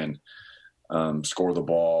up and score the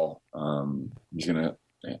ball. He's going to,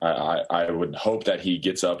 I would hope that he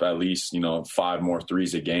gets up at least, 5 more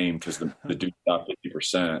threes a game, because the dude's got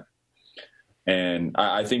 50%. And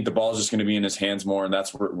I think the ball is just going to be in his hands more, and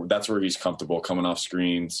that's where he's comfortable, coming off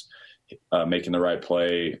screens, making the right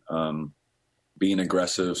play, being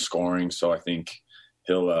aggressive, scoring. So I think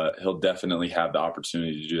he'll definitely have the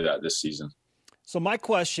opportunity to do that this season. So my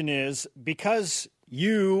question is, because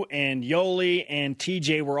you and Yoli and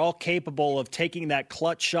TJ were all capable of taking that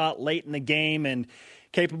clutch shot late in the game and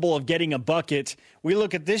capable of getting a bucket, we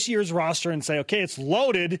look at this year's roster and say, okay, it's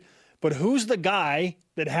loaded, but who's the guy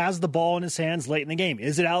that has the ball in his hands late in the game?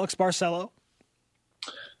 Is it Alex Barcelo?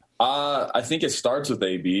 I think it starts with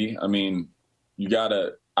AB. I mean, you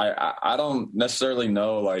gotta. I don't necessarily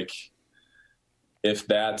know like if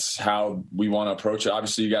that's how we want to approach it.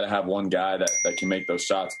 Obviously, you got to have one guy that can make those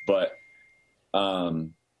shots, but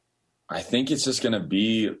I think it's just going to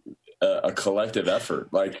be a collective effort.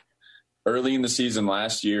 Like early in the season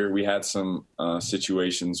last year, we had some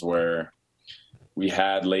situations where we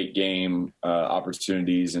had late game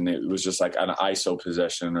opportunities, and it was just like an ISO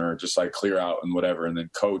possession or just like clear out and whatever. And then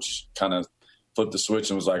coach kind of flipped the switch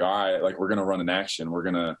and was like, all right, like we're going to run an action. We're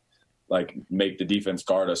going to like make the defense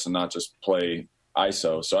guard us and not just play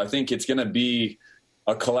ISO. So I think it's going to be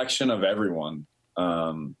a collection of everyone.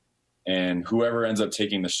 And whoever ends up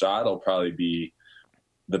taking the shot will probably be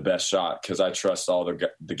the best shot, because I trust all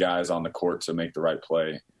the guys on the court to make the right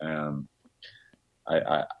play.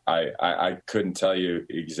 I couldn't tell you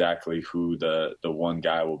exactly who the one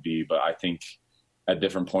guy will be, but I think at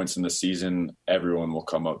different points in the season, everyone will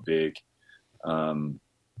come up big.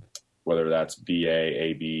 Whether that's BA,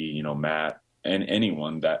 AB, Matt, and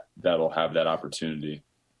anyone that'll have that opportunity.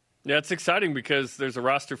 Yeah, it's exciting because there's a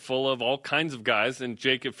roster full of all kinds of guys. And,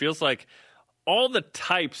 Jake, it feels like all the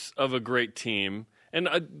types of a great team, and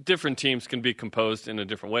different teams can be composed in a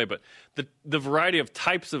different way, but the variety of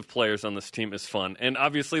types of players on this team is fun. And,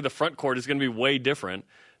 obviously, the front court is going to be way different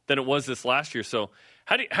than it was this last year. So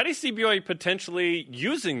how do you see BYU potentially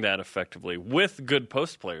using that effectively with good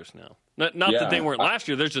post players now? Not that they weren't last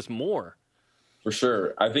year. There's just more. For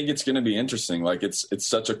sure. I think it's going to be interesting. Like, it's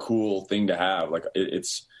such a cool thing to have. Like,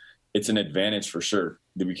 it's an advantage for sure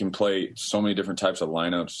that we can play so many different types of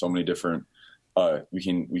lineups, so many different we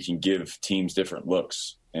can give teams different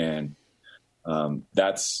looks. And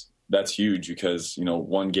that's huge because,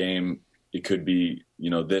 one game it could be,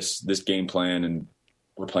 this game plan and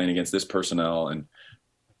we're playing against this personnel, and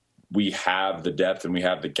we have the depth and we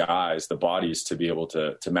have the guys, the bodies to be able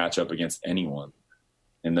to match up against anyone.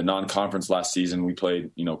 In the non-conference last season, we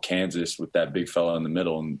played, Kansas with that big fella in the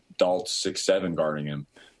middle and Dalt 6'7" guarding him.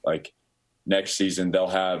 Like next season, they'll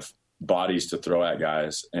have bodies to throw at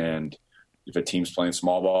guys. And if a team's playing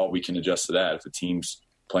small ball, we can adjust to that. If a team's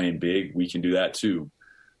playing big, we can do that too.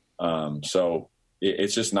 So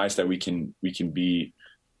it's just nice that we can be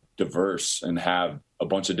diverse and have a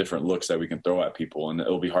bunch of different looks that we can throw at people. And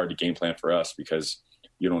it'll be hard to game plan for us because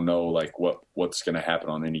you don't know like what's going to happen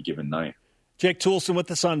on any given night. Jake Toolson with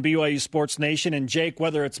us on BYU Sports Nation. And, Jake,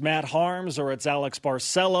 whether it's Matt Harms or it's Alex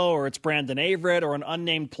Barcelo or it's Brandon Averett or an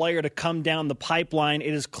unnamed player to come down the pipeline,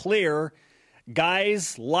 it is clear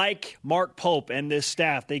guys like Mark Pope and this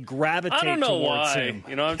staff, they gravitate towards him. I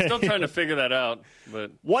don't know why. I'm still trying to figure that out.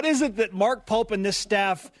 But what is it that Mark Pope and this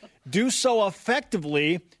staff do so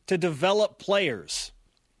effectively to develop players?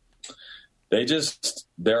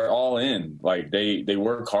 They're all in. Like they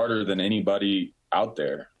work harder than anybody out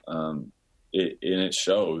there. It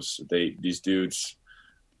shows. These dudes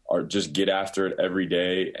are just get after it every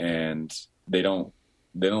day, and they don't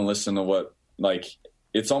listen to what, like,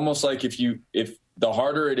 it's almost like if the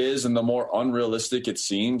harder it is and the more unrealistic it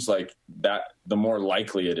seems, like that, the more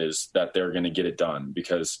likely it is that they're going to get it done,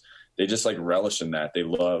 because they just like relish in that. They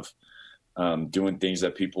love doing things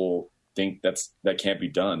that people think that can't be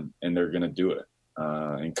done, and they're going to do it.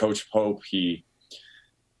 And Coach Pope, he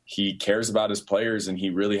cares about his players, and he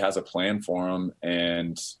really has a plan for them.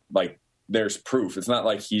 And like, there's proof. It's not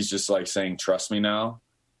like he's just like saying, trust me now,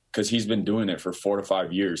 because he's been doing it for 4 to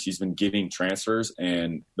 5 years. He's been getting transfers,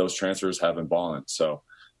 and those transfers have been balling. So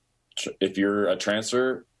if you're a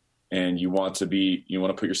transfer and you want to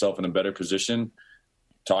put yourself in a better position,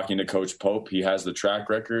 talking to Coach Pope, he has the track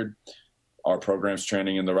record. Our program's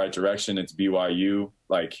trending in the right direction. It's BYU.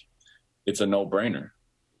 Like, it's a no-brainer.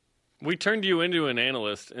 We turned you into an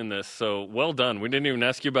analyst in this, so well done. We didn't even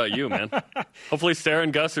ask you about you, man. Hopefully Sarah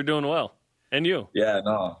and Gus are doing well. And you. Yeah,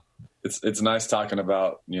 no. It's nice talking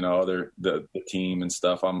about, the team and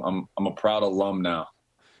stuff. I'm a proud alum now.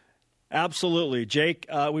 Absolutely. Jake,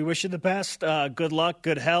 we wish you the best. Good luck,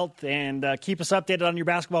 good health, and keep us updated on your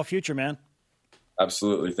basketball future, man.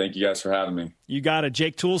 Absolutely. Thank you guys for having me. You got it.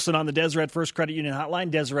 Jake Toolson on the Deseret First Credit Union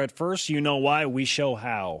Hotline. Deseret First, you know why, we show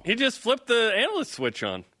how. He just flipped the analyst switch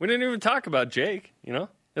on. We didn't even talk about Jake,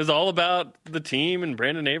 It was all about the team and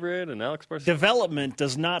Brandon Averett and Alex Barcelo. Development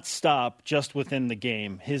does not stop just within the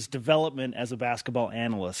game. His development as a basketball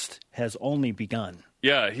analyst has only begun.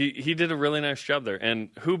 Yeah, he did a really nice job there.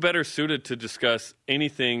 And who better suited to discuss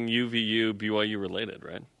anything UVU, BYU related,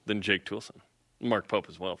 right, than Jake Toolson? Mark Pope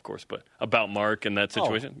as well, of course, but about Mark and that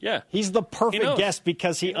situation. Yeah. He's the perfect guest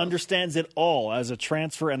because he understands it all as a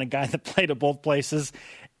transfer and a guy that played at both places.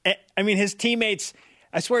 I mean, his teammates,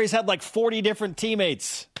 I swear he's had like 40 different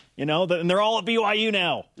teammates, and they're all at BYU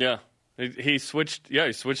now. Yeah. He switched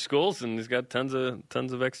schools, and he's got tons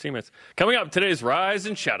of ex-teammates. Coming up, today's Rise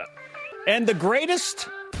and Shout Out. And the greatest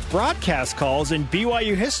broadcast calls in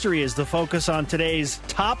BYU history is the focus on today's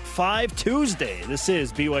Top 5 Tuesday. This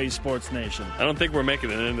is BYU Sports Nation. I don't think we're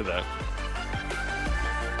making an end of that.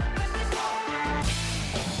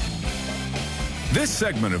 This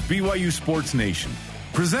segment of BYU Sports Nation,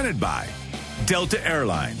 presented by Delta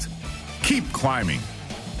Airlines. Keep climbing.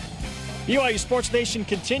 BYU Sports Nation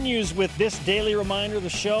continues with this daily reminder. The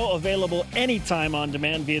show available anytime on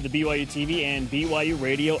demand via the BYU TV and BYU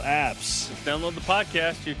Radio apps. Just download the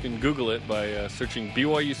podcast. You can Google it by searching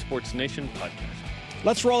BYU Sports Nation podcast.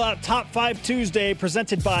 Let's roll out Top 5 Tuesday,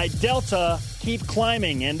 presented by Delta. Keep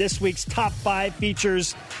climbing. And this week's Top 5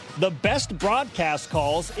 features the best broadcast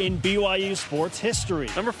calls in BYU sports history.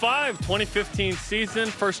 Number 5, 2015 season,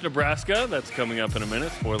 first Nebraska. That's coming up in a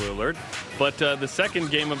minute, spoiler alert. But the second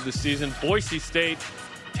game of the season, Boise State,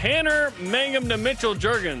 Tanner Mangum to Mitchell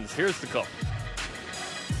Juergens. Here's the call.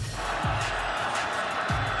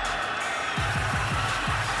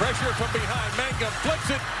 Pressure from behind. Mangum flips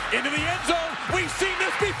it into the end zone. We've seen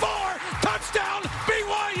this before. Touchdown,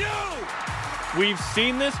 BYU! We've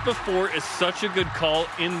seen this before is such a good call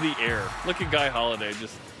in the air. Look at Guy Holiday.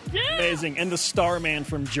 Just amazing. And the star man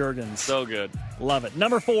from Juergens. So good. Love it.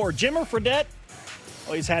 Number 4, Jimmer Fredette.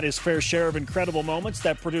 Well, he's had his fair share of incredible moments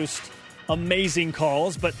that produced amazing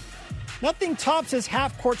calls, but nothing tops his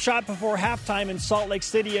half-court shot before halftime in Salt Lake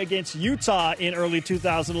City against Utah in early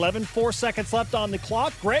 2011. 4 seconds left on the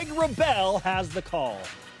clock. Greg Wrubell has the call.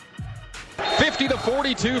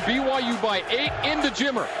 50-42, BYU by 8 into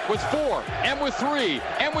Jimmer with 4 and with 3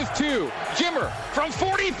 and with 2. Jimmer from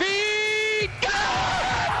 40 feet. Got it!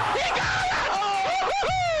 He got it! Oh,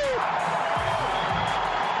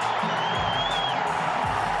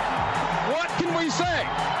 what can we say?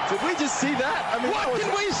 Did we just see that? I mean, What can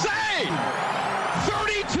we say?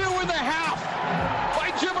 32 and a half by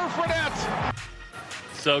Jimmer Fredette.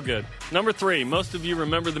 So good. Number 3, most of you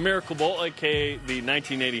remember the Miracle Bowl, a.k.a. the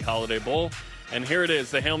 1980 Holiday Bowl. And here it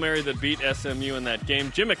is, the Hail Mary that beat SMU in that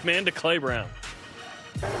game. Jim McMahon to Clay Brown.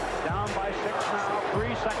 Down by 6 now,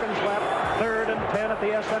 3 seconds left. 3rd and 10 at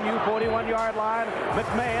the SMU 41-yard line.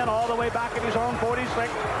 McMahon all the way back at his own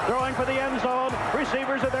 46, throwing for the end zone.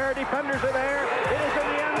 Receivers are there, defenders are there. It is in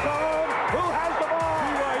the end zone. Who has the ball?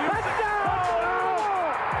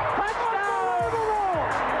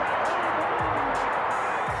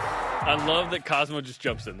 I love that Cosmo just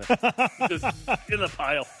jumps in there. Just in the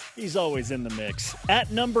pile. He's always in the mix.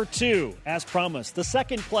 At number 2, as promised, the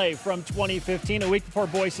second play from 2015, a week before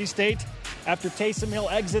Boise State. After Taysom Hill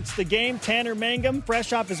exits the game, Tanner Mangum,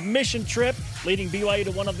 fresh off his mission trip, leading BYU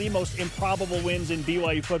to one of the most improbable wins in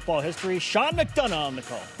BYU football history. Sean McDonough on the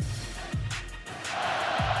call.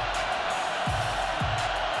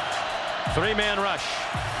 3-man rush.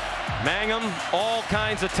 Mangum, all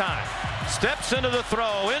kinds of time. Steps into the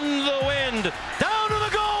throw, in the wind, down to the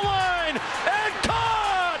goal line, and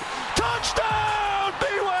caught! Touchdown,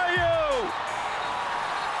 BYU!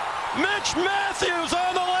 Mitch Matthews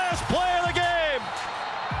on the last play of the game.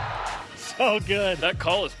 So good. That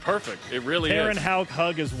call is perfect. It really Aaron is. Hauk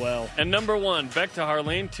hug as well. And number 1, Beck to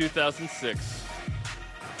Harline, 2006.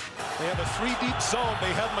 They have a 3-deep zone.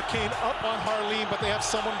 They have McCain up on Harline, but they have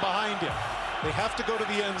someone behind him. They have to go to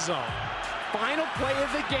the end zone. Final play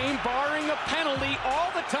of the game, barring a penalty,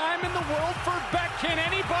 all the time in the world for Beck. Can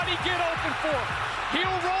anybody get open for him?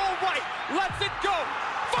 He'll roll right, lets it go,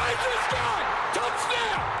 finds this guy,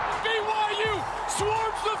 touchdown! BYU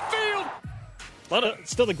swarms the field.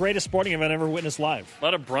 Still the greatest sporting event I've ever witnessed live. A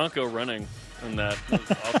lot of Bronco running in that. That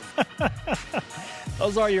was awesome.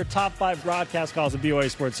 Those are your top 5 broadcast calls of BYU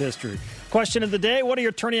sports history. Question of the day, what are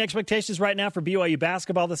your tourney expectations right now for BYU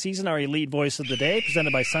basketball this season? Our elite voice of the day,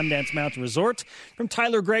 presented by Sundance Mountain Resort, from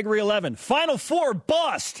Tyler Gregory 11. Final 4,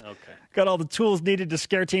 bust! Okay. Got all the tools needed to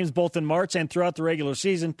scare teams both in March and throughout the regular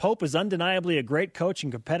season. Pope is undeniably a great coach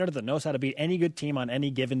and competitor that knows how to beat any good team on any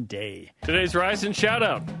given day. Today's Rise and Shout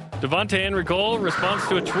Out. Devontae Enricole responds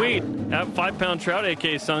to a tweet. At 5-Pound Trout,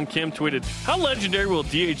 a.k.a. Sung Kim, tweeted, "How legendary will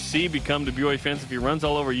DHC become to BYU fans if he runs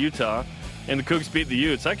all over Utah and the Cougs beat the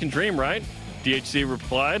Utes? I can dream, right? DHC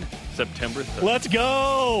replied, September 3rd. Let's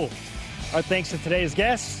go! Our thanks to today's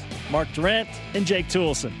guests, Mark Durrant and Jake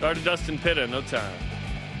Toolson. Start to Dustin Pitta, no time.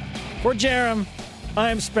 For Jerem,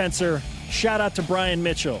 I'm Spencer. Shout out to Brian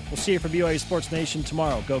Mitchell. We'll see you for BYU Sports Nation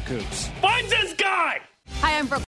tomorrow. Go Cougs. Find this guy! Hi, I'm Brooke